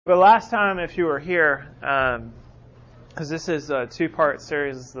But last time, if you were here, because this is a two-part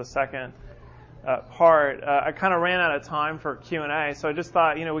series, this is the second part, I kind of ran out of time for Q&A, so I just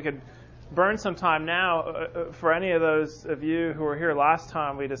thought, we could burn some time now. For any of those of you who were here last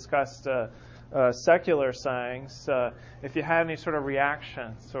time, we discussed secular sayings. If you had any sort of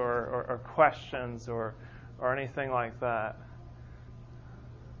reactions or questions or anything like that.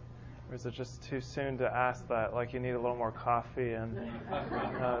 Or is it just too soon to ask that? Like you need a little more coffee and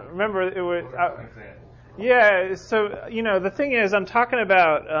remember it was. Yeah. So the thing is, I'm talking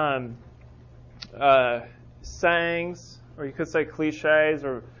about sayings, or you could say cliches,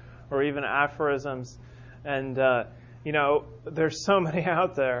 or even aphorisms, and there's so many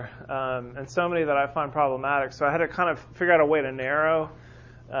out there, and so many that I find problematic. So I had to kind of figure out a way to narrow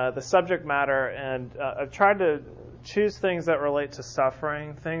the subject matter, and I've tried to choose things that relate to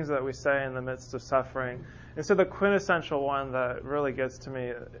suffering, things that we say in the midst of suffering. And so the quintessential one that really gets to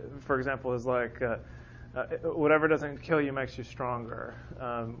me, for example, is like, whatever doesn't kill you makes you stronger,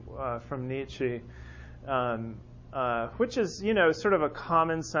 from Nietzsche, which is, sort of a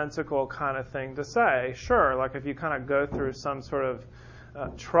commonsensical kind of thing to say. Sure, like if you kind of go through some sort of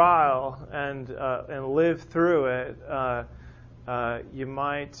trial and live through it, you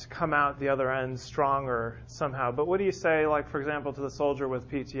might come out the other end stronger somehow. But what do you say, like, for example, to the soldier with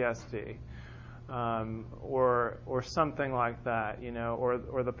PTSD, or something like that,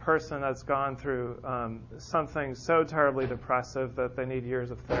 or the person that's gone through something so terribly depressive that they need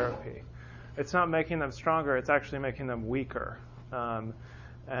years of therapy? It's not making them stronger; it's actually making them weaker.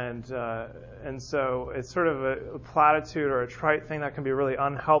 And so it's sort of a platitude or a trite thing that can be really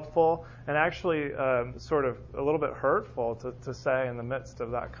unhelpful and actually sort of a little bit hurtful to say in the midst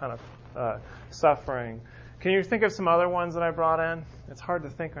of that kind of suffering. Can you think of some other ones that I brought in? It's hard to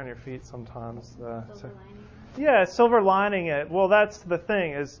think on your feet sometimes. Silver lining. Yeah, silver lining it. Well, that's the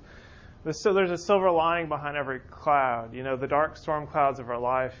thing is, there's a silver lining behind every cloud. The dark storm clouds of our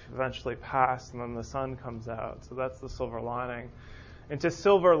life eventually pass, and then the sun comes out. So that's the silver lining. And to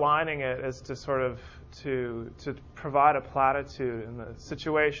silver lining it is to sort of to provide a platitude in the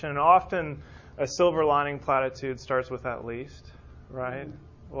situation. And often a silver lining platitude starts with at least, right?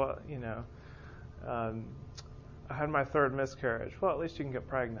 Well, I had my third miscarriage. Well, at least you can get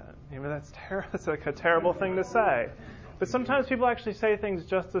pregnant. That's terrible. That's like a terrible thing to say. But sometimes people actually say things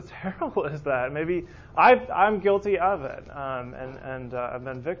just as terrible as that. Maybe I'm guilty of it, and I've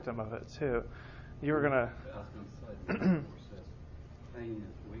been victim of it too. You were gonna. Pain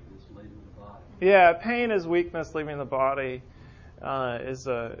is weakness leaving the body. Yeah, pain is weakness leaving the body is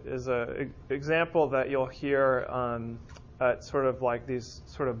a example that you'll hear at sort of like these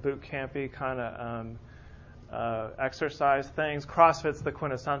sort of boot campy kind of exercise things. CrossFit's the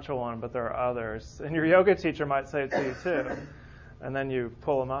quintessential one, but there are others. And your yoga teacher might say it to you too. And then you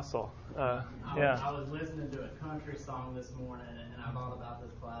pull a muscle. I was listening to a country song this morning, and I thought about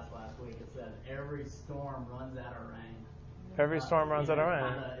this class last week. It said, "Every storm runs out of rain." Every storm runs out of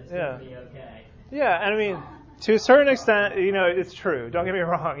rain. It's going to be okay. Yeah, and I mean, to a certain extent, it's true. Don't get me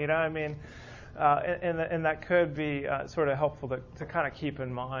wrong. And that could be sort of helpful to kind of keep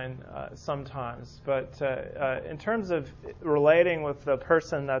in mind sometimes. But in terms of relating with the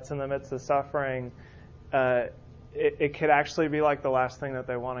person that's in the midst of suffering, it could actually be like the last thing that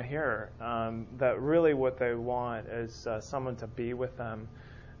they want to hear. That really what they want is someone to be with them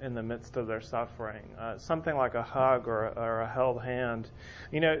in the midst of their suffering. Something like a hug or a held hand.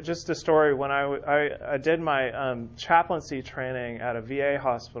 Just a story, when I did my chaplaincy training at a VA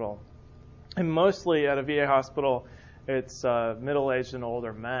hospital, and mostly at a VA hospital, it's middle-aged and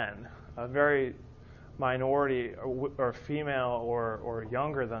older men, a very minority or female or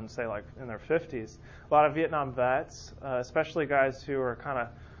younger than, say, like in their 50s. A lot of Vietnam vets, especially guys who are kind of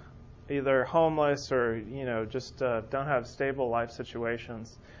either homeless or just don't have stable life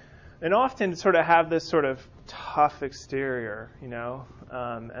situations, and often sort of have this sort of tough exterior,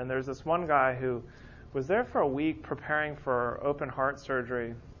 and there's this one guy who was there for a week preparing for open heart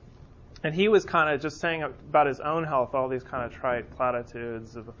surgery, and he was kind of just saying about his own health all these kind of trite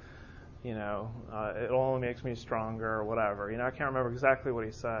platitudes of it only makes me stronger or whatever. I can't remember exactly what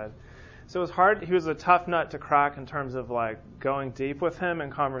he said. So it was hard. He was a tough nut to crack in terms of like going deep with him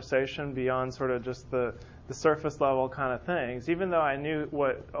in conversation beyond sort of just the surface level kind of things, even though I knew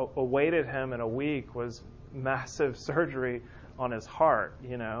what awaited him in a week was massive surgery on his heart,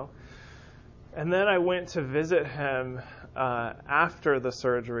 And then I went to visit him after the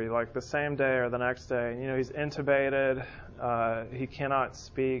surgery, like the same day or the next day. He's intubated. He cannot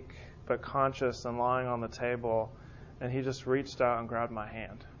speak, but conscious and lying on the table. And he just reached out and grabbed my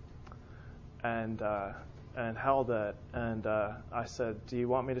hand. And and held it. And I said, "Do you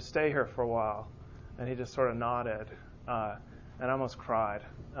want me to stay here for a while?" And he just sort of nodded, and I almost cried,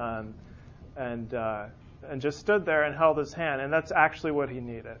 and just stood there and held his hand. And that's actually what he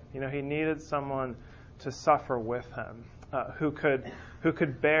needed. He needed someone to suffer with him, who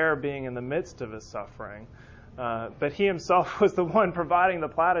could bear being in the midst of his suffering. But he himself was the one providing the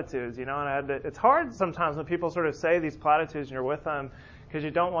platitudes, and it's hard sometimes when people sort of say these platitudes and you're with them, because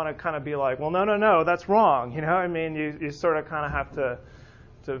you don't want to kind of be like, well, no, that's wrong. You sort of kind of have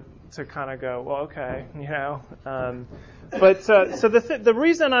to kind of go, well, okay, But so the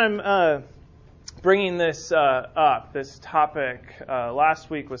reason I'm bringing this up, this topic, last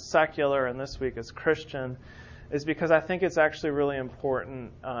week was secular and this week is Christian, is because I think it's actually really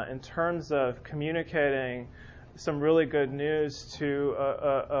important in terms of communicating some really good news to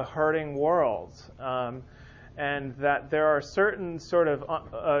a hurting world. And that there are certain sort of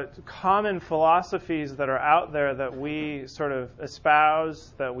common philosophies that are out there that we sort of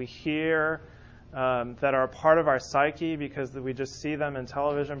espouse, that we hear, that are part of our psyche because we just see them in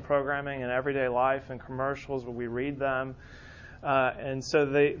television programming and everyday life and commercials where we read them. And so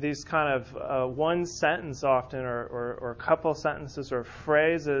these kind of one sentence often or a couple sentences or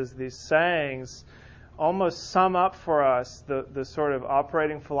phrases, these sayings, almost sum up for us the sort of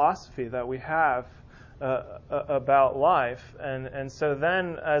operating philosophy that we have about life. And so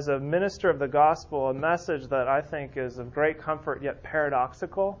then, as a minister of the gospel, a message that I think is of great comfort yet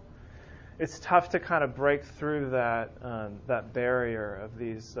paradoxical, it's tough to kind of break through that barrier of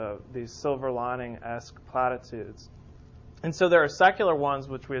these silver lining-esque platitudes. And so there are secular ones,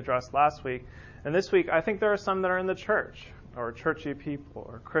 which we addressed last week. And this week, I think there are some that are in the church, or churchy people,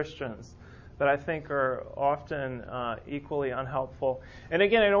 or Christians, that I think are often equally unhelpful. And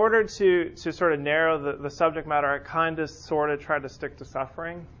again, in order to sort of narrow the subject matter, I kind of sort of tried to stick to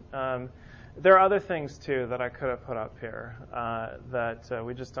suffering. There are other things, too, that I could have put up here that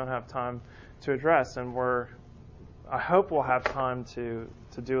we just don't have time to address. And I hope we'll have time to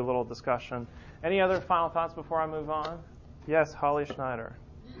do a little discussion. Any other final thoughts before I move on? Yes, Holly Schneider.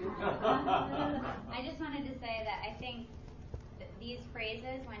 I just wanted to say that I think that these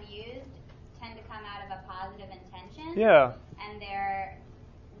phrases, when used, tend to come out of a positive intention. Yeah. And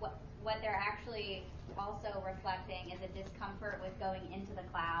what they're actually also reflecting is a discomfort with going into the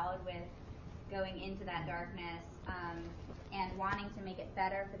cloud, with going into that darkness, and wanting to make it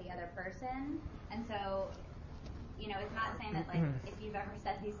better for the other person. And so, it's not saying that, like, if you've ever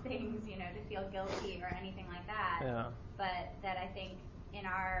said these things, to feel guilty or anything like that. Yeah. But that I think in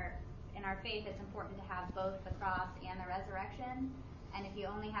our faith, it's important to have both the cross and the resurrection. And if you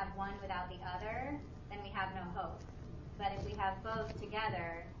only have one without the other, then we have no hope. But if we have both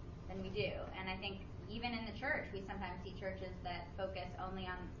together, then we do. And I think even in the church, we sometimes see churches that focus only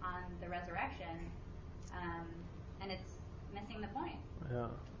on the resurrection, and it's missing the point. Yeah.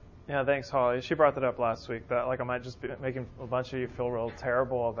 Yeah, thanks, Holly. She brought that up last week, that I might just be making a bunch of you feel real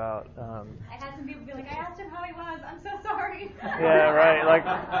terrible about... I had some people be like, I asked him how he was. I'm so sorry. Yeah, right. Like,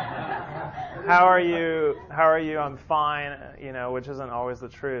 how are you? I'm fine, which isn't always the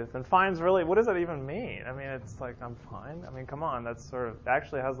truth. And fine's really, what does that even mean? I mean, it's like, I'm fine. I mean, come on. That's sort of,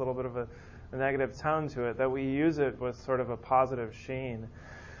 actually has a little bit of a negative tone to it, that we use it with sort of a positive sheen.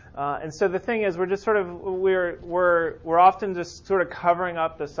 And so the thing is, we're often just sort of covering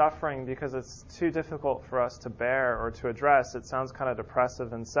up the suffering because it's too difficult for us to bear or to address. It sounds kind of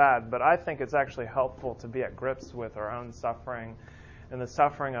depressive and sad, but I think it's actually helpful to be at grips with our own suffering and the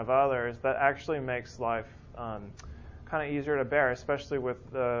suffering of others. That actually makes life kind of easier to bear, especially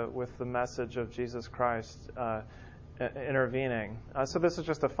with the message of Jesus Christ intervening. So this is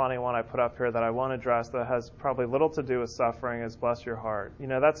just a funny one I put up here that I won't address that has probably little to do with suffering, is bless your heart.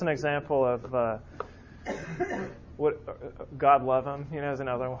 That's an example of what God love him, is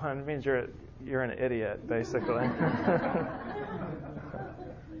another one. It means you're an idiot, basically.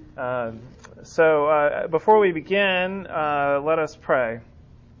 So before we begin, let us pray.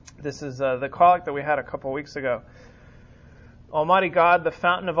 This is the collect that we had a couple weeks ago. Almighty God, the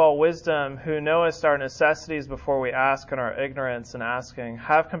fountain of all wisdom, who knowest our necessities before we ask and our ignorance in asking,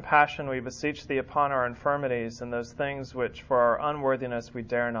 have compassion, we beseech thee, upon our infirmities and those things which for our unworthiness we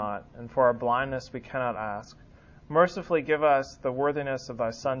dare not, and for our blindness we cannot ask. Mercifully give us the worthiness of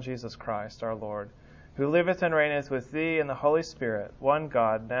thy Son, Jesus Christ, our Lord, who liveth and reigneth with thee in the Holy Spirit, one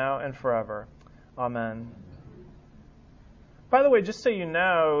God, now and forever. Amen. By the way, just so you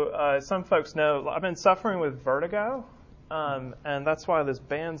know, some folks know, I've been suffering with vertigo. And that's why this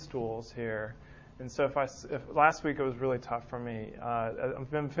band stool's here, And so if last week it was really tough for me, I've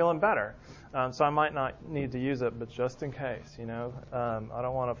been feeling better. So I might not need to use it, but just in case, I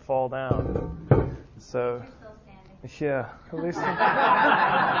don't want to fall down. So, You're still standing. yeah, at least.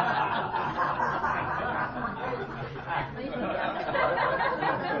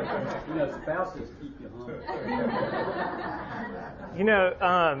 Spouses keep you home.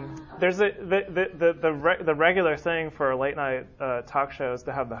 There's the regular thing for late night talk shows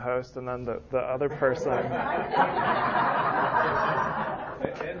to have the host and then the other person.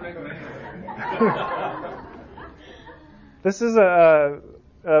 This is a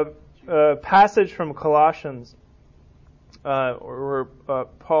passage from Colossians where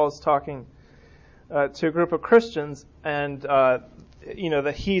Paul's talking to a group of Christians, and that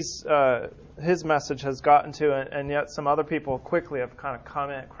his message has gotten to, and yet some other people quickly have kind of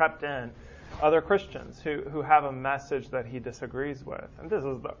crept in, other Christians who have a message that he disagrees with. And this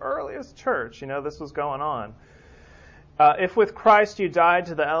is the earliest church, this was going on. If with Christ you died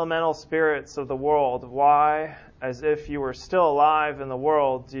to the elemental spirits of the world, why, as if you were still alive in the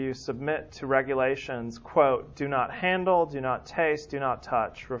world, do you submit to regulations, quote, do not handle, do not taste, do not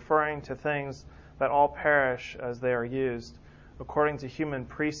touch, referring to things that all perish as they are used, according to human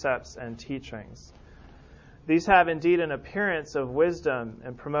precepts and teachings. These have indeed an appearance of wisdom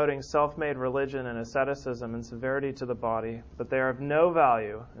in promoting self-made religion and asceticism and severity to the body, but they are of no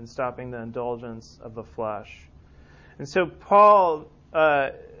value in stopping the indulgence of the flesh. And so Paul,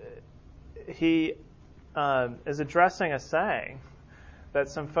 he is addressing a saying that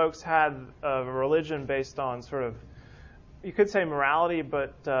some folks had a religion based on sort of, you could say morality,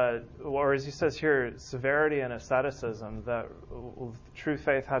 but, or as he says here, severity and asceticism, that true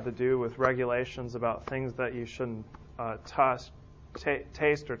faith had to do with regulations about things that you shouldn't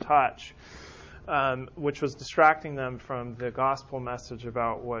taste or touch, which was distracting them from the gospel message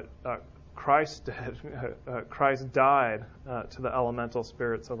about what Christ did. Christ died to the elemental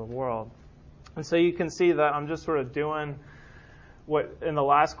spirits of the world. And so you can see that I'm just sort of doing what in the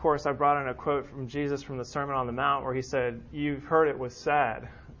last course I brought in a quote from Jesus from the Sermon on the Mount where he said, you've heard it was said,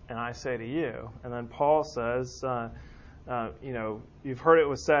 and I say to you. And then Paul says, you've heard it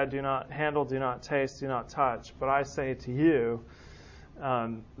was said, do not handle, do not taste, do not touch. But I say to you,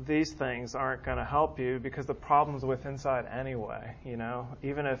 these things aren't going to help you because the problem's with inside anyway.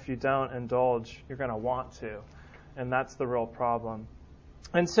 Even if you don't indulge, you're going to want to. And that's the real problem.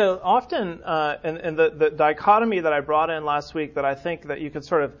 And so often, in the dichotomy that I brought in last week that I think that you could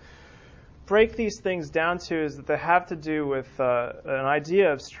sort of break these things down to is that they have to do with an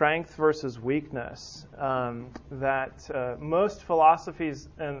idea of strength versus weakness. That most philosophies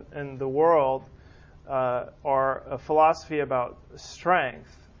in the world are a philosophy about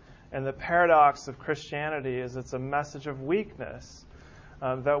strength. And the paradox of Christianity is it's a message of weakness,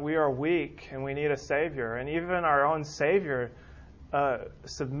 that we are weak and we need a Savior. And even our own Savior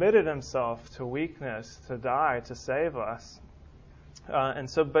submitted himself to weakness to die to save us.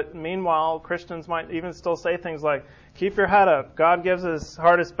 But meanwhile, Christians might even still say things like, keep your head up. God gives his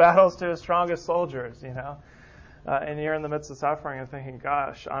hardest battles to his strongest soldiers, and you're in the midst of suffering and thinking,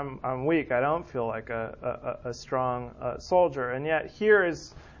 gosh, I'm weak. I don't feel like a strong soldier. And yet here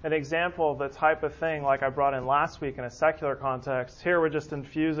is an example of the type of thing like I brought in last week in a secular context. Here we're just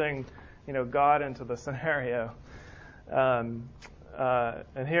infusing, God into the scenario.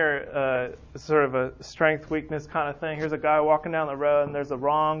 And here, sort of a strength-weakness kind of thing. Here's a guy walking down the road, and there's a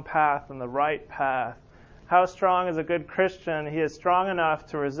wrong path and the right path. How strong is a good Christian? He is strong enough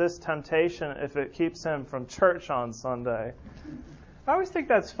to resist temptation if it keeps him from church on Sunday. I always think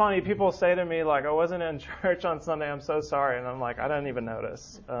that's funny. People say to me, like, I wasn't in church on Sunday, I'm so sorry. And I'm like, I didn't even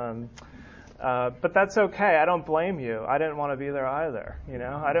notice. But that's okay. I don't blame you. I didn't want to be there either.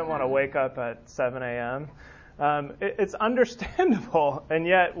 I didn't want to wake up at 7 a.m., it's understandable, and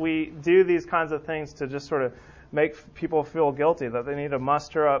yet we do these kinds of things to just sort of make people feel guilty, that they need to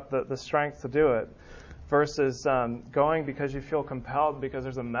muster up the strength to do it, versus going because you feel compelled because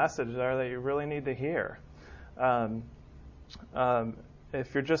there's a message there that you really need to hear.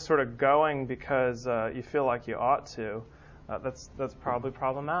 If you're just sort of going because you feel like you ought to, that's probably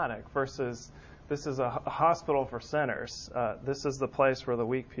problematic, versus this is a hospital for sinners. This is the place where the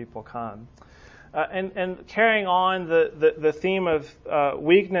weak people come. And carrying on the theme of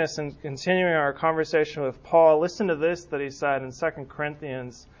weakness and continuing our conversation with Paul, listen to this that he said in 2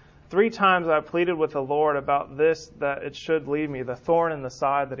 Corinthians. 3 times I pleaded with the Lord about this, that it should leave me, the thorn in the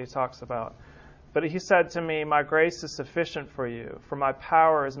side that he talks about. But he said to me, my grace is sufficient for you, for my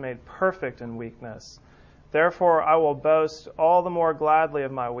power is made perfect in weakness. Therefore I will boast all the more gladly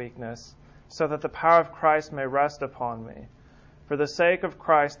of my weakness, so that the power of Christ may rest upon me. For the sake of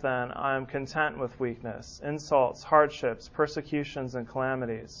Christ, then, I am content with weakness, insults, hardships, persecutions, and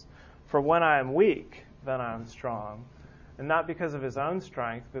calamities. For when I am weak, then I am strong. And not because of his own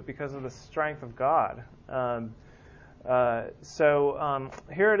strength, but because of the strength of God. So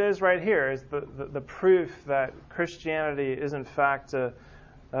here it is right here, is the proof that Christianity is in fact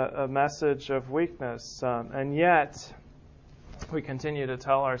a message of weakness. And yet, we continue to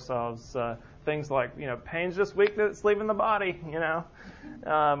tell ourselves things like, pain's just weakness, leaving the body,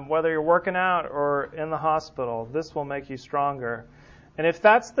 whether you're working out or in the hospital, this will make you stronger. And if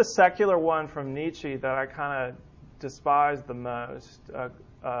that's the secular one from Nietzsche that I kind of despise the most,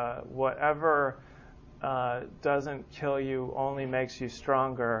 whatever doesn't kill you only makes you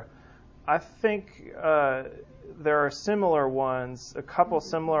stronger, I think there are similar ones, a couple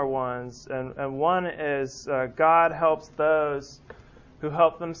similar ones, and one is God helps those who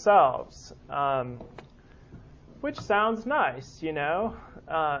help themselves, which sounds nice,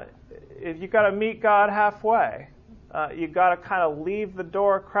 if you got to meet God halfway, you got to kind of leave the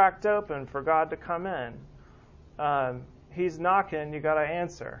door cracked open for God to come in. He's knocking, you got to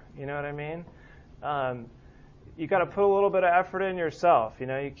answer. You know what I mean? You got to put a little bit of effort in yourself.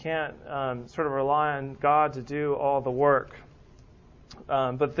 You can't sort of rely on God to do all the work.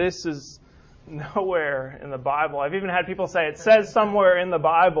 But this is nowhere in the Bible. I've even had people say it says somewhere in the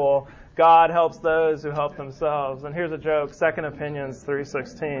Bible, God helps those who help themselves. And here's a joke: 2 Opinions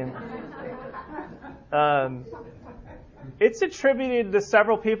 3:16. It's attributed to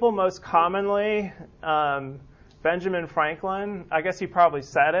several people, most commonly Benjamin Franklin. I guess he probably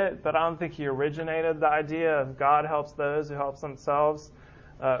said it, but I don't think he originated the idea of God helps those who help themselves.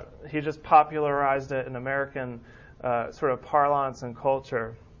 He just popularized it in American sort of parlance and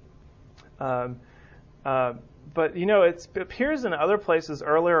culture. But, it appears in other places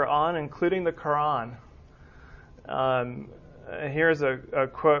earlier on, including the Quran. Here's a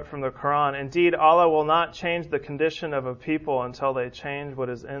quote from the Quran. Indeed, Allah will not change the condition of a people until they change what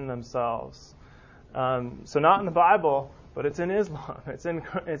is in themselves. So not in the Bible, but it's in Islam. It's in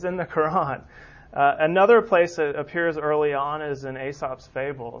the Quran. Another place that appears early on is in Aesop's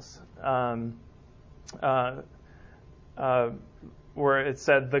Fables, where it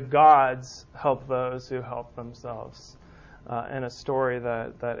said the gods help those who help themselves, in a story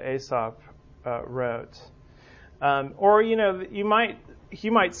that Aesop wrote. Or you might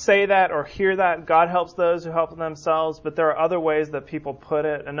say that or hear that God helps those who help themselves, but there are other ways that people put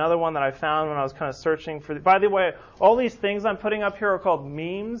it. Another one that I found when I was kind of searching for. By the way, all these things I'm putting up here are called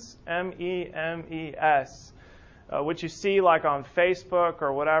memes, MEMES, which you see like on Facebook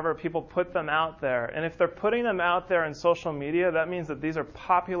or whatever. People put them out there, and if they're putting them out there in social media, that means that these are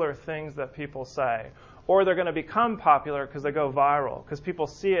popular things that people say, or they're going to become popular because they go viral, because people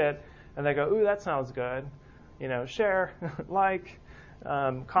see it and they go, "Ooh, that sounds good." Share, like.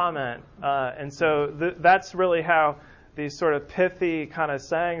 Comment. And so that's really how these sort of pithy kind of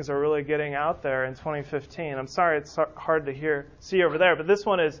sayings are really getting out there in 2015. I'm sorry it's hard to see over there, but this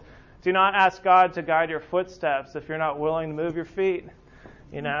one is, do not ask God to guide your footsteps if you're not willing to move your feet.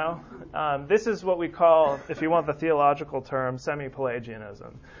 This is what we call, if you want the theological term,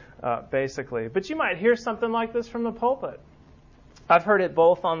 semi-Pelagianism, basically. But you might hear something like this from the pulpit. I've heard it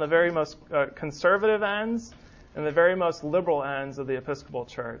both on the very most conservative ends and the very most liberal ends of the Episcopal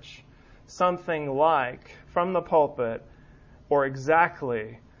Church. Something like, from the pulpit, or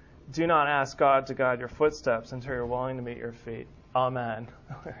exactly, do not ask God to guide your footsteps until you're willing to meet your feet. Amen.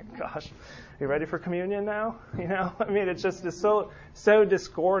 Gosh, you ready for communion now? It just is so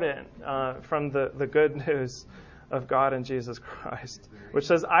discordant from the good news of God and Jesus Christ, which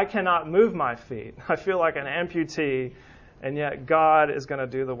says, I cannot move my feet. I feel like an amputee, and yet God is going to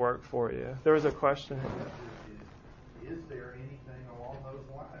do the work for you. There was a question here. Is there anything along those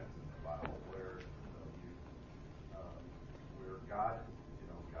lines in the Bible where where God has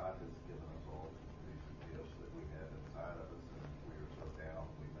given us all these gifts that we have inside of us, and we are so down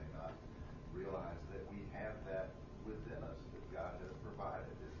we may not realize that we have that within us that God has provided?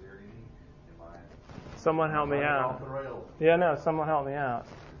 Is there any? Someone help me out. Off the rails? Yeah, no, someone help me out.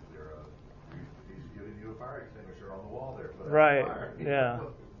 Is there he's giving you a fire extinguisher on the wall there. Right. Yeah.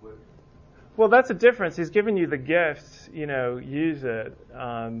 Well, that's a difference. He's given you the gift, use it.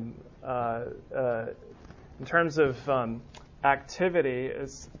 In terms of activity,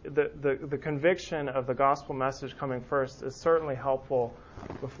 is the conviction of the gospel message coming first is certainly helpful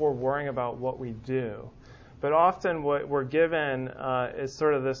before worrying about what we do. But often what we're given is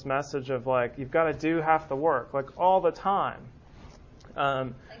sort of this message of like, you've got to do half the work, like all the time.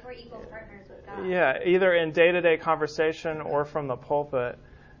 Like we're equal partners with God. Yeah, either in day-to-day conversation or from the pulpit.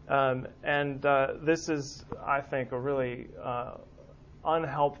 This is, I think, a really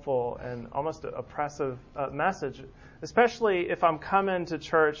unhelpful and almost oppressive message, especially if I'm coming to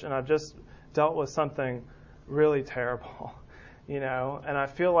church and I've just dealt with something really terrible, and I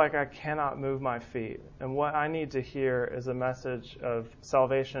feel like I cannot move my feet. And what I need to hear is a message of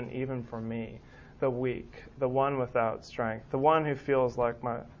salvation even for me, the weak, the one without strength, the one who feels like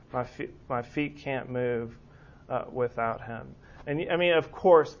my feet can't move without him. And I mean, of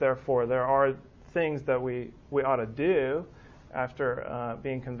course, therefore, there are things that we ought to do after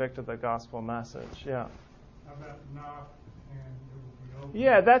being convicted of the gospel message. Yeah. How about knock and it will be open?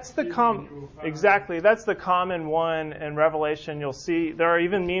 Yeah, that's exactly. That's the common one in Revelation. You'll see there are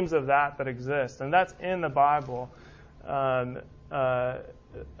even memes of that exist, and that's in the Bible. I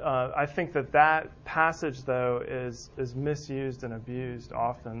think that passage though is misused and abused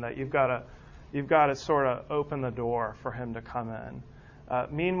often. That you've got to sort of open the door for him to come in.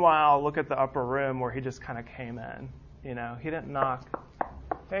 Meanwhile, look at the upper room where he just kind of came in. He didn't knock.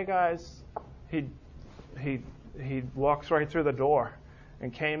 Hey guys, he walks right through the door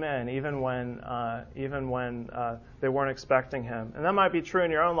and came in, even when they weren't expecting him. And that might be true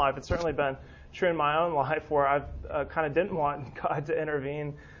in your own life. It's certainly been true in my own life where I kind of didn't want God to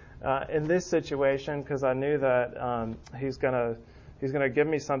intervene in this situation because I knew that He's gonna give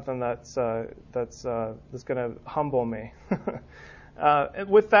me something that's gonna humble me.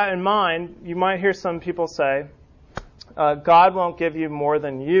 With that in mind, you might hear some people say, God won't give you more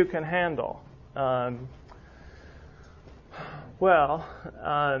than you can handle.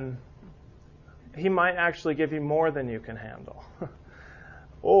 He might actually give you more than you can handle.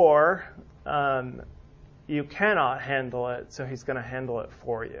 Or you cannot handle it, so he's going to handle it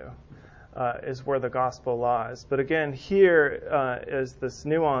for you, is where the gospel lies. But again, here is this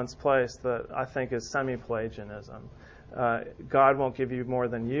nuanced place that I think is semi-Pelagianism. God won't give you more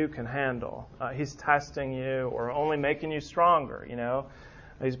than you can handle. He's testing you or only making you stronger,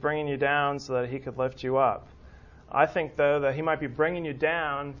 He's bringing you down so that he could lift you up. I think, though, that he might be bringing you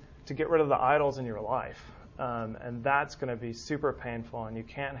down to get rid of the idols in your life. And that's going to be super painful, and you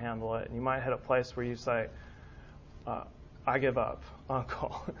can't handle it. And you might hit a place where you say, I give up,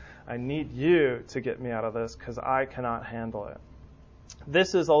 Uncle. I need you to get me out of this because I cannot handle it.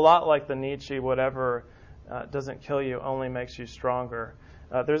 This is a lot like the Nietzsche, whatever doesn't kill you only makes you stronger.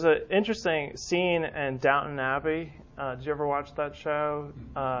 There's an interesting scene in Downton Abbey. Did you ever watch that show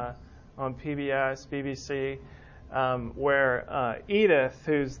on PBS, BBC? Where Edith,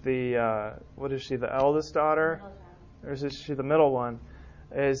 who's the, what is she, the eldest daughter? Or is she the middle one?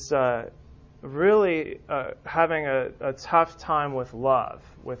 Is really having a tough time with love,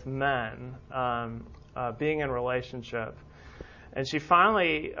 with men, being in relationship. And she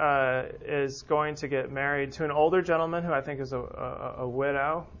finally is going to get married to an older gentleman who I think is a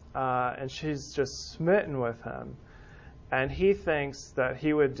widow, and she's just smitten with him. And he thinks that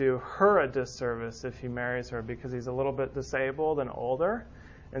he would do her a disservice if he marries her because he's a little bit disabled and older.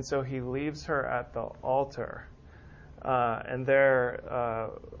 And so he leaves her at the altar. And their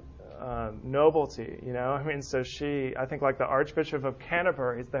nobility, so I think like the Archbishop of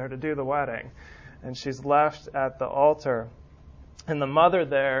Canterbury is there to do the wedding. And she's left at the altar. And the mother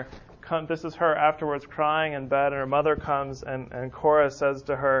there, this is her afterwards crying in bed, and her mother comes and Cora says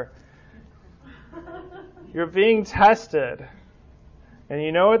to her, "You're being tested. And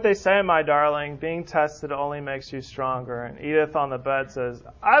you know what they say, my darling, being tested only makes you stronger." And Edith on the bed says,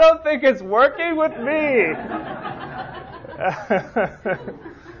 "I don't think it's working with me."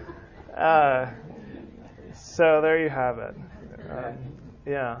 So there you have it.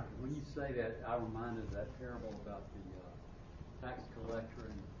 Yeah. When you say that, I'm reminded of that parable about the tax collector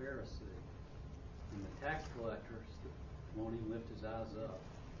and the Pharisee. And the tax collector won't even lift his eyes up.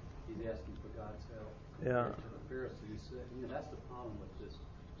 He's asking for God's help. Yeah. To the Pharisee who said, that's the problem with this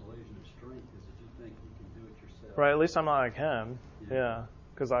illusion of strength is that you think you can do it yourself. Right. At least I'm not like him. Yeah.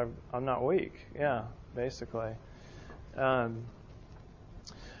 Because I'm not weak. Yeah. Basically.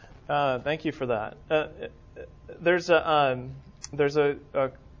 Thank you for that. There's a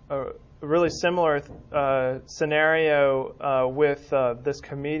really similar scenario with this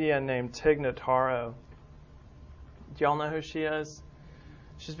comedian named Tig Notaro. Do y'all know who she is?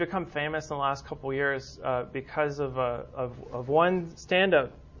 She's become famous in the last couple of years because of one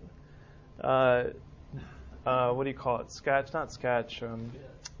stand-up. What do you call it? Sketch? Not sketch.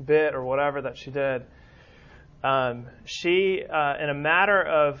 Bit or whatever that she did. She, in a matter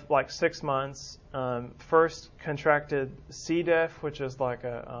of like 6 months, first contracted C. diff, which is like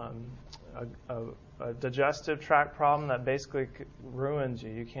a digestive tract problem that basically ruins you.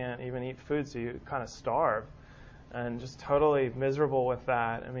 You can't even eat food, so you kind of starve. and just totally miserable with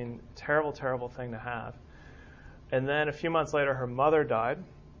that. I mean, terrible, terrible thing to have. And then a few months later, her mother died.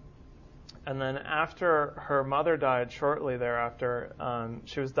 And then after her mother died, shortly thereafter,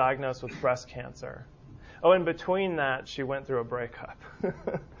 she was diagnosed with breast cancer. Oh, in between that, she went through a breakup.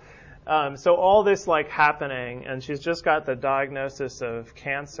 So all this happening, and she's just got the diagnosis of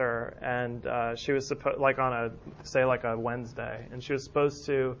cancer, and she was supposed, on a Wednesday, and she was supposed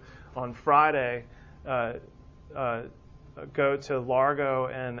to, on Friday, go to Largo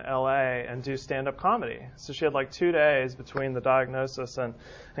in LA and do stand-up comedy. So she had 2 days between the diagnosis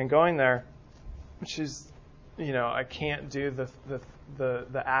and going there. She's, I can't do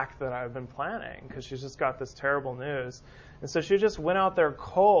the act that I've been planning because she's just got this terrible news. And so she just went out there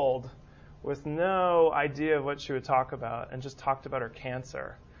cold with no idea of what she would talk about and just talked about her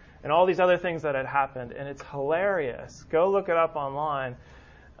cancer and all these other things that had happened. And it's hilarious. Go look it up online.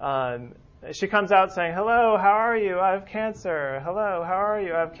 She comes out saying, "Hello, how are you? I have cancer. Hello, how are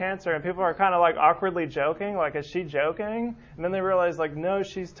you? I have cancer." And people are kind of awkwardly joking, is she joking? And then they realize, no,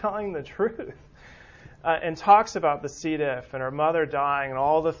 she's telling the truth. And talks about the C. diff and her mother dying and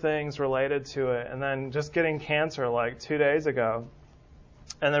all the things related to it, and then just getting cancer 2 days ago.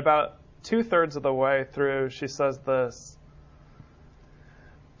 And about 2/3 of the way through, she says this: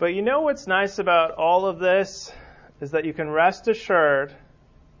 "But you know what's nice about all of this is that you can rest assured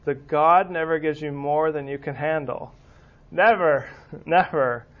that God never gives you more than you can handle. Never,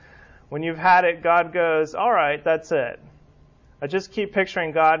 never. When you've had it, God goes, all right, that's it. I just keep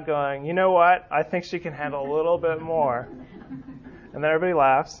picturing God going, you know what? I think she can handle a little bit more." And then everybody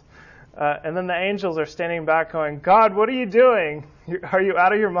laughs. And then the angels are standing back going, "God, what are you doing? Are you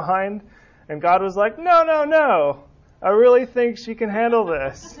out of your mind?" And God was like, no. I really think she can handle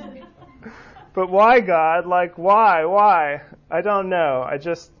this. "But why, God? Why? I don't know. I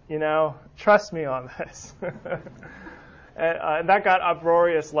just, trust me on this." And that got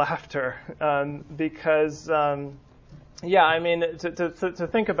uproarious laughter because, to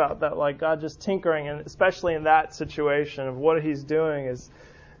think about that, God just tinkering, and especially in that situation of what He's doing is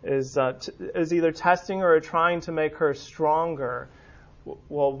either testing her or trying to make her stronger.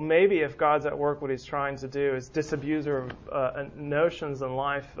 Well, maybe if God's at work, what He's trying to do is disabuse her of notions in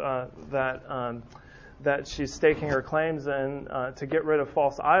life that she's staking her claims in to get rid of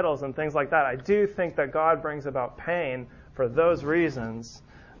false idols and things like that. I do think that God brings about pain for those reasons,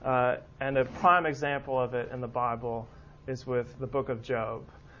 and a prime example of it in the Bible is with the book of Job,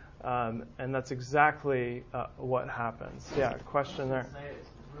 and that's exactly what happens. Yeah, question there. It's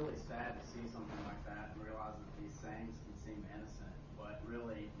really sad to see something like that and realize that these sayings can seem innocent, but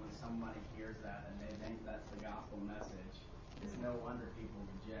really, when somebody hears that and they think that's the gospel message, it's no wonder people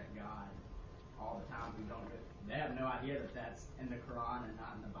reject God all the time who don't get. They have no idea that that's in the Quran and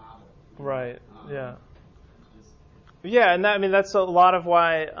not in the Bible. Right. Yeah. Yeah, and that's a lot of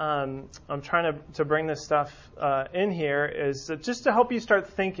why I'm trying to bring this stuff in here, is just to help you start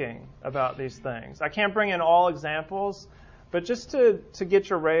thinking about these things. I can't bring in all examples, but just to get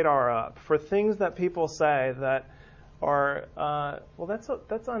your radar up for things that people say that are,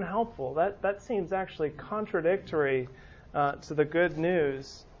 that's unhelpful. That seems actually contradictory to the good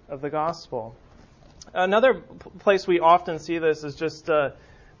news of the gospel. Another place we often see this is just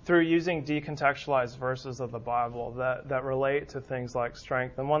through using decontextualized verses of the Bible that relate to things like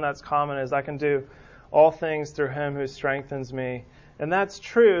strength. And one that's common is, "I can do all things through Him who strengthens me." And that's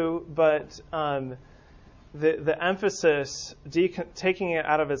true, but the emphasis, taking it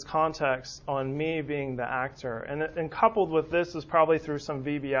out of its context on me being the actor, and coupled with this is probably through some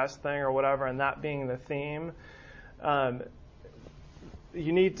VBS thing or whatever, and that being the theme.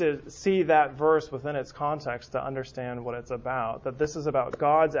 You need to see that verse within its context to understand what it's about, that this is about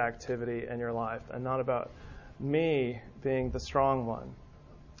God's activity in your life and not about me being the strong one.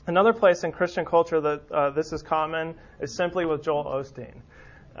 Another place in Christian culture that this is common is simply with Joel Osteen.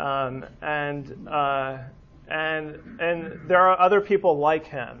 And there are other people like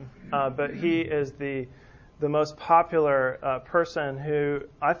him, but he is the most popular person who,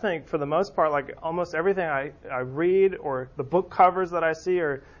 I think, for the most part, almost everything I read or the book covers that I see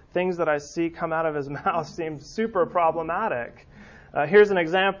or things that I see come out of his mouth seem super problematic. Here's an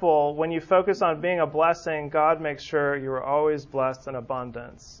example. When you focus on being a blessing, God makes sure you are always blessed in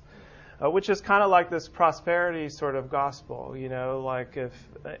abundance, which is kind of like this prosperity sort of gospel. If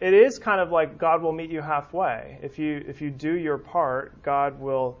it is kind of like God will meet you halfway. If you do your part, God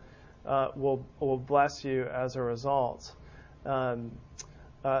will bless you as a result.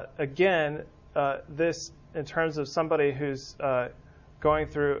 This, in terms of somebody who's going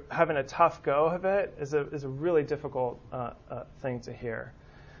through having a tough go of it, is a really difficult thing to hear.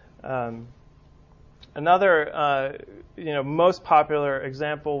 Another, most popular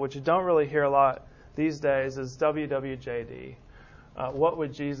example, which you don't really hear a lot these days, is WWJD. What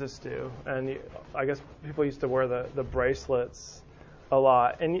would Jesus do? And I guess people used to wear the bracelets a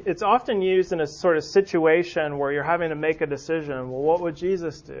lot. And it's often used in a sort of situation where you're having to make a decision. Well, what would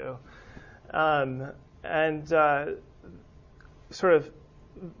Jesus do? Sort of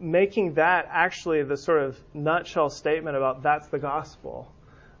making that actually the sort of nutshell statement about that's the gospel.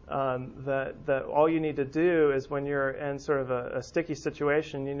 That all you need to do is when you're in sort of a sticky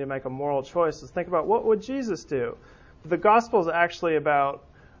situation, you need to make a moral choice, is think about what would Jesus do? The gospel is actually about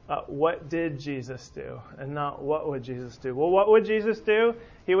what did Jesus do, and not what would Jesus do. Well, what would Jesus do?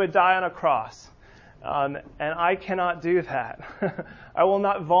 He would die on a cross. And I cannot do that. I will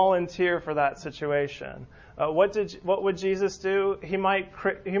not volunteer for that situation. What would Jesus do? He might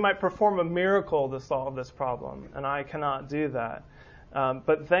perform a miracle to solve this problem, and I cannot do that.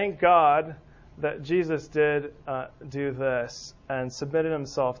 But thank God that Jesus did do this and submitted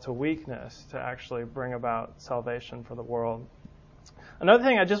himself to weakness to actually bring about salvation for the world. Another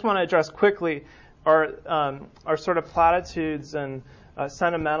thing I just want to address quickly are sort of platitudes and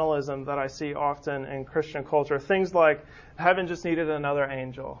sentimentalism that I see often in Christian culture. Things like, heaven just needed another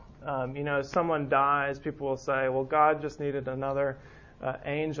angel. If someone dies, people will say, well, God just needed another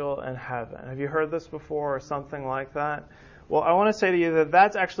angel in heaven. Have you heard this before, or something like that? Well, I want to say to you that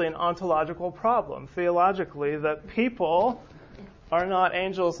that's actually an ontological problem, theologically, that people are not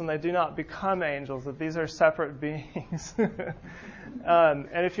angels and they do not become angels, that these are separate beings.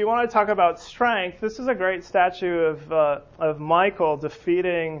 And if you want to talk about strength, this is a great statue of Michael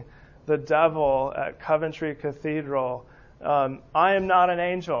defeating the devil at Coventry Cathedral. I am not an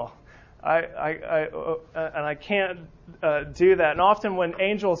angel. I can't do that. And often when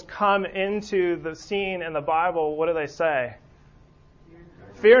angels come into the scene in the Bible, what do they say?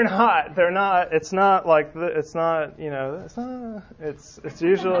 Fear not. They're not. It's not like it's not. It's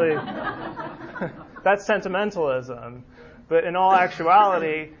usually that's sentimentalism. But in all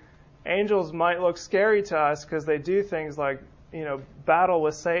actuality, angels might look scary to us because they do things like battle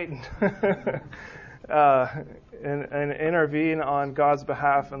with Satan and intervene on God's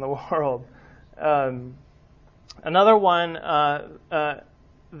behalf in the world. Another one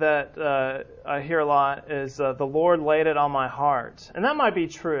that I hear a lot is the Lord laid it on my heart. And that might be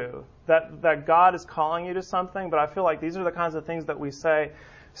true, that God is calling you to something, but I feel like these are the kinds of things that we say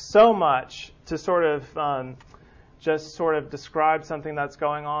so much to sort of just sort of describe something that's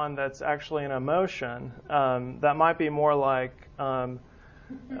going on that's actually an emotion. That might be more like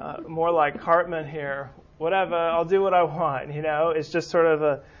Cartman here. Whatever, I'll do what I want. It's just sort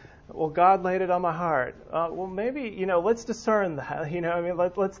of well, God laid it on my heart. Well, maybe, let's discern that.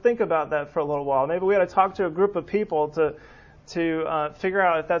 Let's think about that for a little while. Maybe we ought to talk to a group of people to figure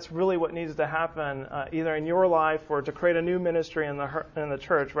out if that's really what needs to happen, either in your life or to create a new ministry in the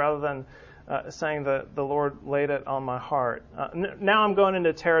church, rather than saying that the Lord laid it on my heart. Now I'm going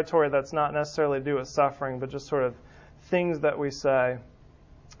into territory that's not necessarily to do with suffering, but just sort of things that we say.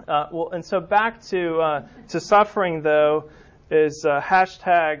 And so back to suffering, though, is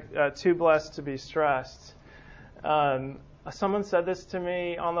hashtag too blessed to be stressed. Someone said this to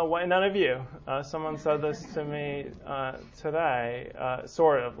me on the way. None of you. Someone said this to me today,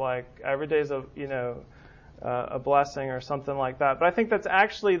 sort of like every day is a blessing or something like that. But I think that's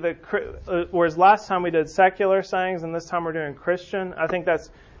actually whereas last time we did secular sayings and this time we're doing Christian. I think that's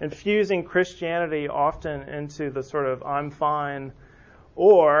infusing Christianity often into the sort of I'm fine.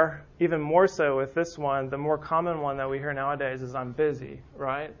 Or, even more so with this one, the more common one that we hear nowadays is I'm busy,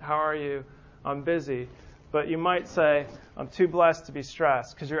 right? How are you? I'm busy. But you might say, I'm too blessed to be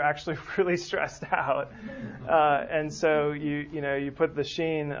stressed, because you're actually really stressed out. And so you put the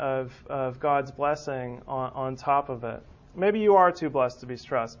sheen of God's blessing on top of it. Maybe you are too blessed to be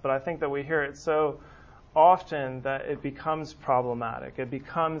stressed, but I think that we hear it so often that it becomes problematic. It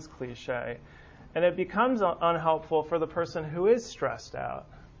becomes cliche. And it becomes unhelpful for the person who is stressed out.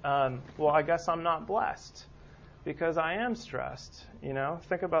 Well, I guess I'm not blessed because I am stressed.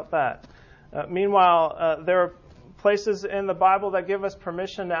 Think about that. Meanwhile, there are places in the Bible that give us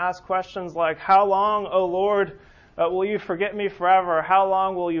permission to ask questions like, how long, O Lord, will you forget me forever? How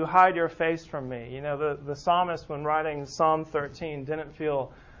long will you hide your face from me? The psalmist, when writing Psalm 13, didn't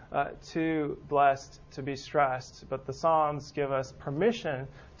feel too blessed to be stressed. But the Psalms give us permission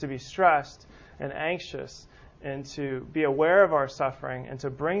to be stressed and anxious, and to be aware of our suffering, and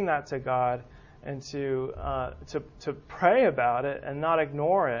to bring that to God, and to pray about it and not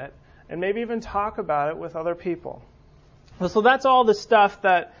ignore it, and maybe even talk about it with other people. Well, so that's all the stuff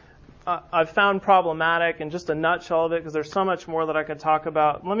that I've found problematic, and just a nutshell of it, because there's so much more that I could talk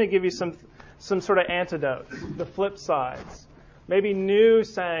about. Let me give you some some sort of antidotes, the flip sides, maybe new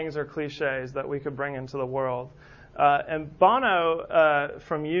sayings or cliches that we could bring into the world. And Bono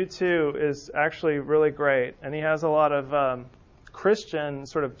from U2 is actually really great, and he has a lot of Christian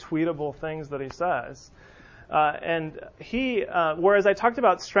sort of tweetable things that he says. And he, whereas I talked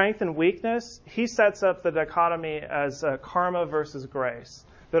about strength and weakness, he sets up the dichotomy as karma versus grace.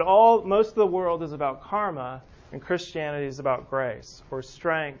 That most of the world is about karma, and Christianity is about grace, or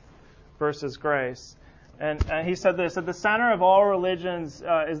strength versus grace. And he said this, at the center of all religions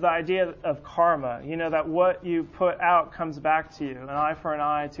is the idea of karma. You know, that what you put out comes back to you. An eye for an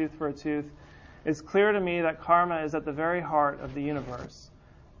eye, a tooth for a tooth. It's clear to me that karma is at the very heart of the universe.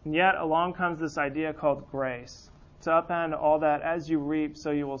 And yet along comes this idea called grace, to upend all that as you reap,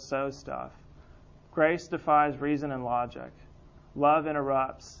 so you will sow stuff. Grace defies reason and logic. Love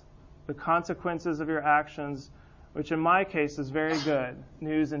interrupts. The consequences of your actions, which in my case is very good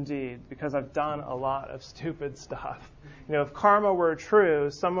news indeed, because I've done a lot of stupid stuff. You know, if karma were true,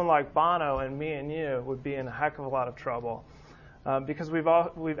 someone like Bono and me and you would be in a heck of a lot of trouble, because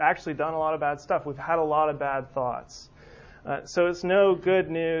we've actually done a lot of bad stuff. We've had a lot of bad thoughts. So it's no good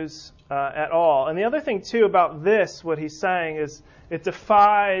news at all. And the other thing, too, about this, what he's saying is it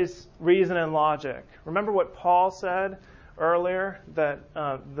defies reason and logic. Remember what Paul said earlier, that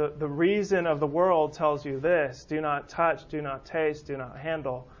the reason of the world tells you this: do not touch, do not taste, do not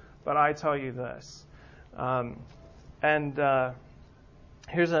handle, but I tell you this.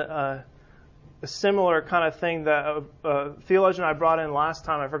 Here's a similar kind of thing that a theologian I brought in last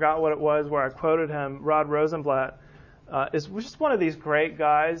time, I forgot what it was, where I quoted him, Rod Rosenblatt, is just one of these great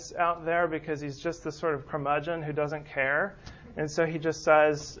guys out there, because he's just this sort of curmudgeon who doesn't care. And so he just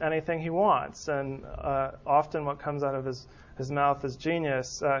says anything he wants, and often what comes out of his mouth is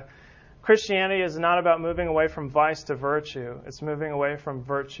genius. Christianity is not about moving away from vice to virtue. It's moving away from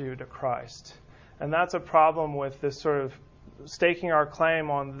virtue to Christ. And that's a problem with this sort of staking our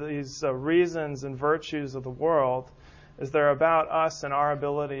claim on these reasons and virtues of the world, is they're about us and our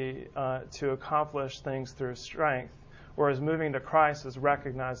ability to accomplish things through strength, whereas moving to Christ is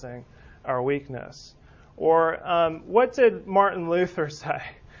recognizing our weakness. Or what did Martin Luther say?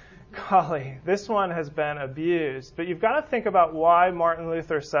 Golly, this one has been abused. But you've got to think about why Martin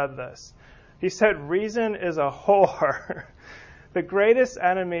Luther said this. He said, reason is a whore, the greatest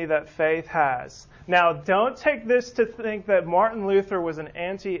enemy that faith has. Now, don't take this to think that Martin Luther was an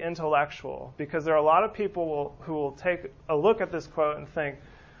anti-intellectual, because there are a lot of people who will take a look at this quote and think,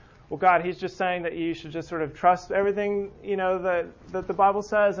 well, God, he's just saying that you should just sort of trust everything, that the Bible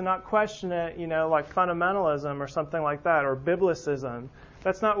says and not question it, like fundamentalism or something like that, or biblicism.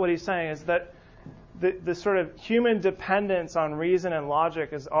 That's not what he's saying. Is that the sort of human dependence on reason and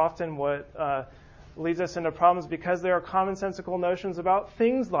logic is often what leads us into problems, because there are commonsensical notions about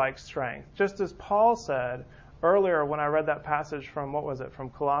things like strength. Just as Paul said earlier when I read that passage from, from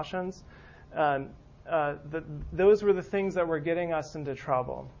Colossians, those were the things that were getting us into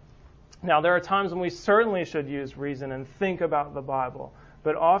trouble. Now, there are times when we certainly should use reason and think about the Bible,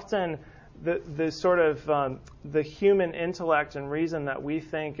 but often the sort of the human intellect and reason that we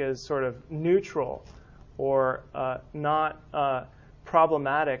think is sort of neutral or not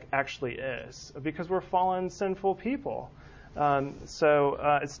problematic actually is, because we're fallen, sinful people.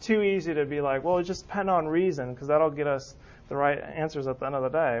 So it's too easy to be like, well, just depend on reason, because that'll get us the right answers at the end of the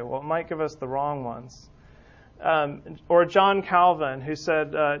day. Well, it might give us the wrong ones. Or John Calvin, who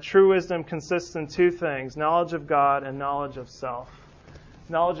said, true wisdom consists in two things: knowledge of God and knowledge of self.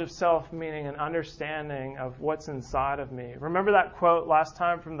 Knowledge of self meaning an understanding of what's inside of me. Remember that quote last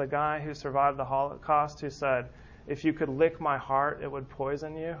time from the guy who survived the Holocaust, who said, if you could lick my heart, it would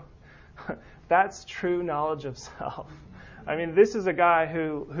poison you? That's true knowledge of self. I mean, this is a guy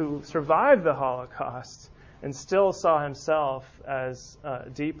who survived the Holocaust and still saw himself as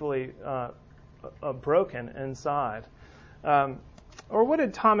deeply broken inside. Or what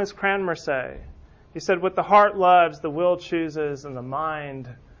did Thomas Cranmer say? He said, what the heart loves, the will chooses, and the mind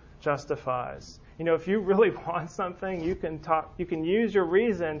justifies. If you really want something, you can use your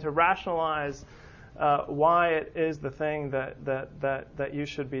reason to rationalize why it is the thing that you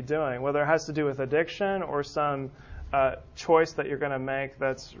should be doing, whether it has to do with addiction or some choice that you're going to make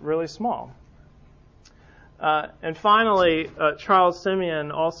that's really small. And finally, Charles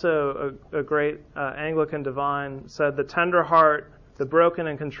Simeon, also a great Anglican divine, said, the tender heart, the broken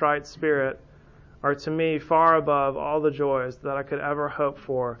and contrite spirit are to me far above all the joys that I could ever hope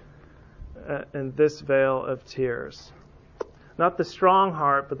for in this vale of tears. Not the strong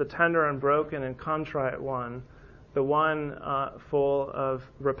heart, but the tender and broken and contrite one, the one full of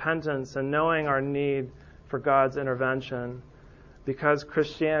repentance and knowing our need for God's intervention. because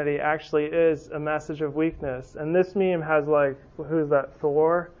Christianity actually is a message of weakness. And this meme has who's that,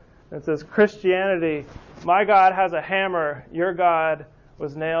 Thor? It says, Christianity, my God has a hammer, your God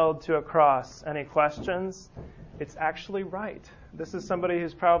was nailed to a cross. Any questions? It's actually right. This is somebody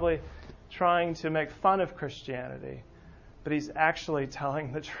who's probably trying to make fun of Christianity, but he's actually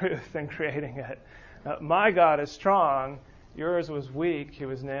telling the truth and creating it. My God is strong, yours was weak, he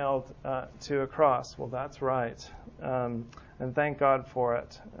was nailed to a cross. Well, that's right. And thank God for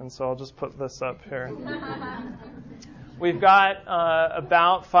it. And so I'll just put this up here. We've got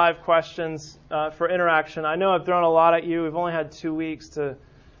about 5 questions for interaction. I know I've thrown a lot at you. We've only had 2 weeks to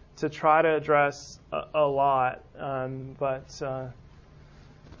try to address a lot. But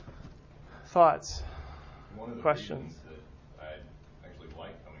thoughts? One of the Questions? reasons that I actually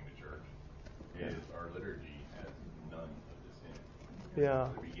like coming to church is our liturgy has none of this in it. Yeah.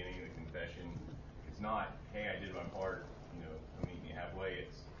 At the beginning of the confession, it's not, hey, I did my part, come meet me halfway.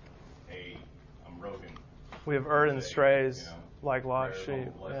 It's, hey, I'm broken. We have erred and strays like Prayer, lost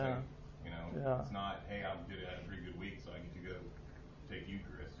sheep. blessing, Yeah. It's not, hey, I had a pretty good week, so I get to go take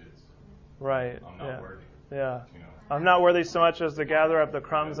Eucharist. It's, Right. I'm not worthy. Yeah. I'm not worthy so much as to gather up the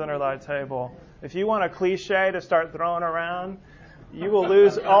crumbs under thy table. If you want a cliche to start throwing around, you will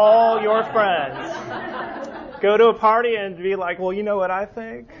lose all your friends. Go to a party and be like, well, you know what I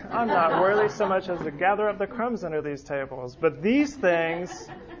think? I'm not worthy so much as to gather up the crumbs under these tables. But these things,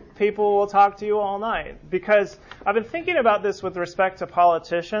 people will talk to you all night. Because I've been thinking about this with respect to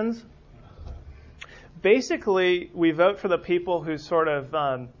politicians. Basically, we vote for the people who sort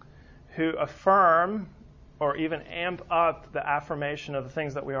of who affirm or even amp up the affirmation of the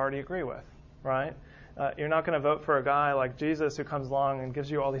things that we already agree with, right? You're not going to vote for a guy like Jesus who comes along and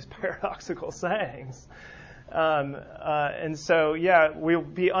gives you all these paradoxical sayings. And so, we'll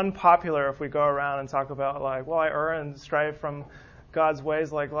be unpopular if we go around and talk about I err and stray from God's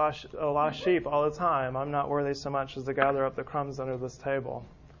ways like a lost sheep all the time. I'm not worthy so much as to gather up the crumbs under this table.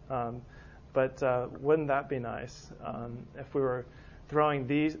 But wouldn't that be nice if we were throwing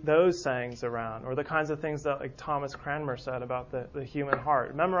those sayings around, or the kinds of things that Thomas Cranmer said about the human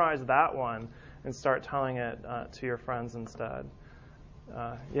heart? Memorize that one and start telling it to your friends instead.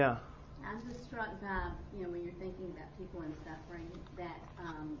 Yeah. I'm just struck by, when you're thinking about people in suffering, that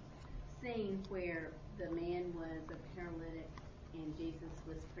scene where the man was a paralytic and Jesus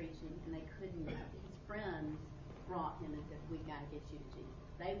was preaching and they couldn't, his friends brought him and said, we got to get you to Jesus.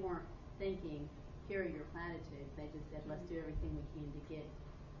 They weren't thinking, here are your platitudes. They just said, let's do everything we can to get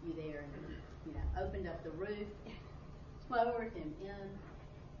you there, and opened up the roof, lowered him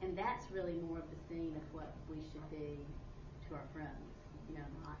in, and that's really more of the scene of what we should be to our friends,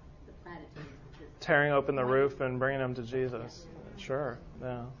 not the platitudes. Just tearing open the roof and bringing them to Jesus. Sure,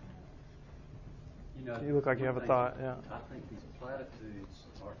 yeah. You look like you have a thought, yeah. I think these platitudes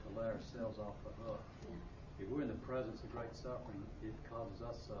are to let ourselves off the hook. If we're in the presence of great suffering, it causes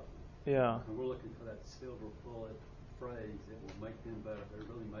us suffering. Yeah. And we're looking for that silver bullet phrase that will make them better. That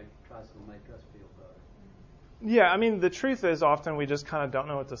really tries to make us feel better. Yeah, I mean, the truth is often we just kind of don't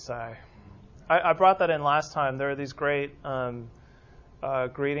know what to say. I brought that in last time. There are these great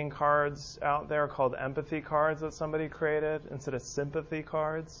greeting cards out there called empathy cards that somebody created instead of sympathy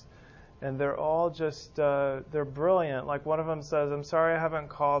cards. And they're all just, they're brilliant. Like one of them says, I'm sorry I haven't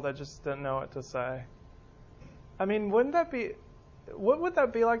called, I just didn't know what to say. I mean, what would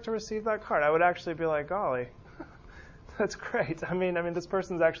that be like to receive that card? I would actually be like, golly, that's great. I mean, this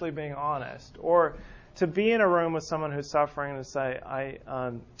person's actually being honest. Or to be in a room with someone who's suffering and to say,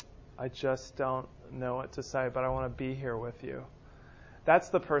 I just don't know what to say, but I want to be here with you. That's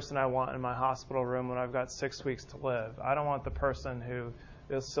the person I want in my hospital room when I've got 6 weeks to live. I don't want the person who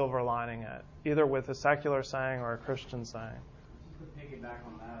is silver lining it, either with a secular saying or a Christian saying. To piggyback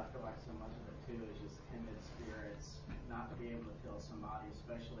on that, I feel like so much of it too is just timid spirits, not to be able to feel somebody,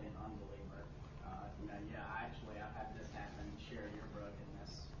 especially an unbeliever. I've had this happen, share your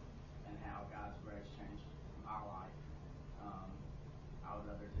brokenness and how God's grace changed my life. I would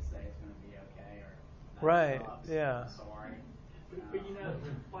rather just say it's going to be okay, or that right, sucks, yeah. I'm sorry.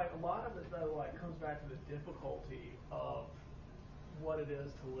 But a lot of it though, comes back to the difficulty of what it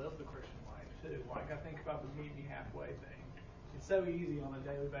is to live the Christian life too. I think about the meet me halfway thing. It's so easy on a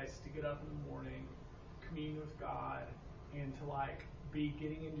daily basis to get up in the morning, commune with God, and to be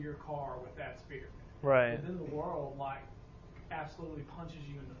getting into your car with that spirit. Right. And then the world absolutely punches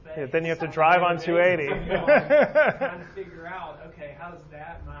you in the face. Yeah, then you have to drive on 280. Trying to figure out, okay, how does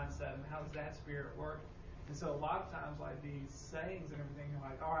that mindset and how does that spirit work? And so a lot of times, these sayings and everything, you're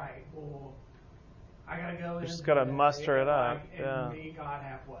like, all right, well, I gotta go in. Just gotta muster it up. And meet God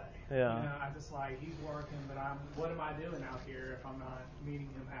halfway. Yeah. You know, I just he's working, but what am I doing out here if I'm not meeting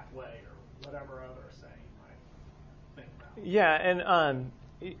him halfway or whatever other saying you might think about? Yeah, and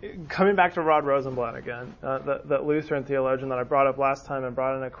coming back to Rod Rosenblatt again, that Lutheran theologian that I brought up last time and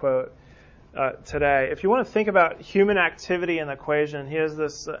brought in a quote today. If you want to think about human activity in the equation, he has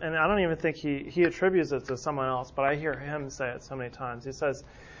this, and I don't even think he attributes it to someone else, but I hear him say it so many times. He says,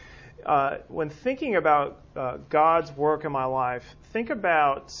 when thinking about God's work in my life, think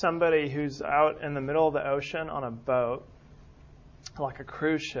about somebody who's out in the middle of the ocean on a boat, like a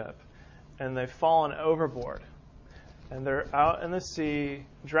cruise ship, and they've fallen overboard. And they're out in the sea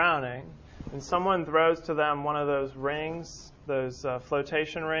drowning, and someone throws to them one of those rings, those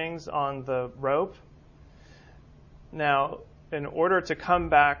flotation rings on the rope. Now, in order to come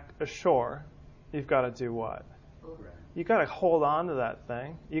back ashore, you've got to do what? You got to hold on to that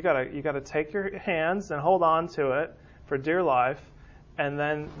thing. You got to take your hands and hold on to it for dear life, and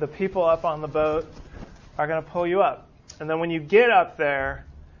then the people up on the boat are going to pull you up. And then when you get up there,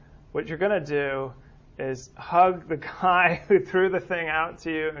 what you're going to do is hug the guy who threw the thing out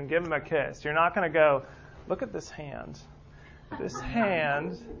to you and give him a kiss. You're not going to go, look at this hand. This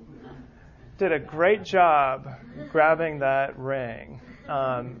hand did a great job grabbing that ring.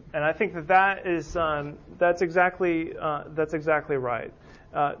 And I think that's exactly right.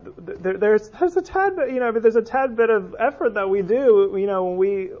 There's a tad bit, but there's a tad bit of effort that we do, when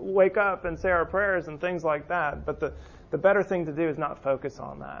we wake up and say our prayers and things like that. But the better thing to do is not focus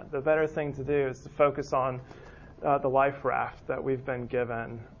on that. The better thing to do is to focus on the life raft that we've been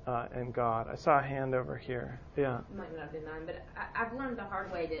given in God. I saw a hand over here. Yeah. It might not have been mine, but I've learned the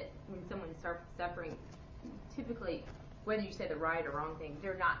hard way that when someone's suffering, typically, whether you say the right or wrong thing,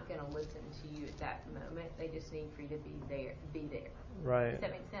 they're not going to listen to you at that moment. They just need for you to be there. Right. Does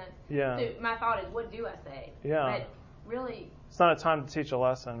that make sense? Yeah. So my thought is, what do I say? Yeah. But really, it's not a time to teach a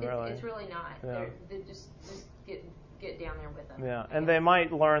lesson, really. It's really not. Yeah. They're just get down there with them. Yeah, and they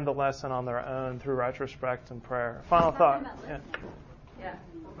might learn the lesson on their own through retrospect and prayer. Final thought. Yeah.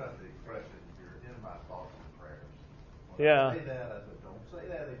 What about the expression, you're in my thoughts and prayers? When I say that, I said, don't say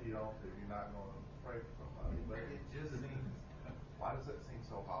that if you're not going to pray for somebody. But it just seems, why does it seem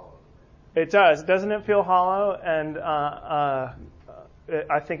so hollow to me? It does. Doesn't it feel hollow? And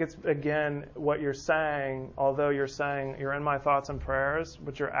I think it's, again, what you're saying, although you're saying you're in my thoughts and prayers,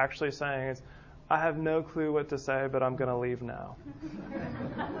 what you're actually saying is, I have no clue what to say, but I'm going to leave now.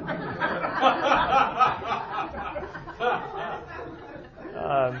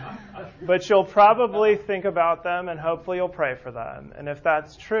 But you'll probably think about them, and hopefully you'll pray for them. And if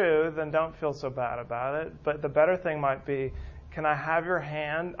that's true, then don't feel so bad about it. But the better thing might be, can I have your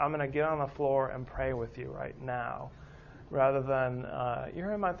hand? I'm going to get on the floor and pray with you right now, rather than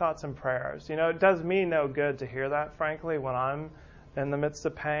you're in my thoughts and prayers. It does me no good to hear that, frankly, when I'm in the midst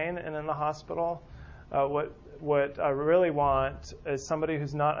of pain and in the hospital. What I really want is somebody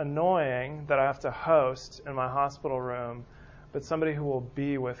who's not annoying that I have to host in my hospital room, but somebody who will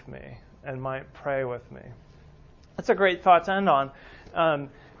be with me and might pray with me. That's a great thought to end on.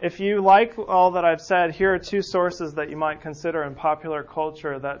 If you like all that I've said, here are two sources that you might consider in popular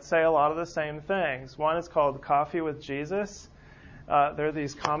culture that say a lot of the same things. One is called Coffee with Jesus. There are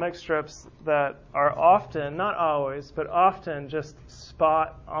these comic strips that are often, not always, but often just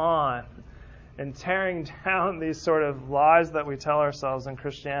spot on and tearing down these sort of lies that we tell ourselves in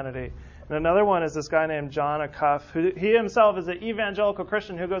Christianity. And another one is this guy named John Acuff, who he himself is an evangelical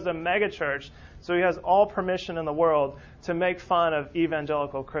Christian who goes to megachurch, so he has all permission in the world to make fun of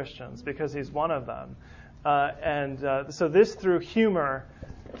evangelical Christians because he's one of them. So this, through humor,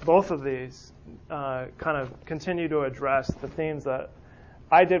 both of these kind of continue to address the themes that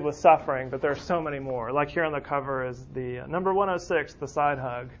I did with suffering, but there are so many more. Like here on the cover is the number 106, the side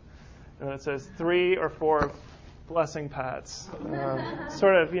hug. And it says 3 or 4 blessing pats.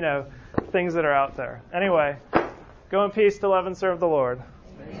 Sort of, things that are out there. Anyway, go in peace to love and serve the Lord.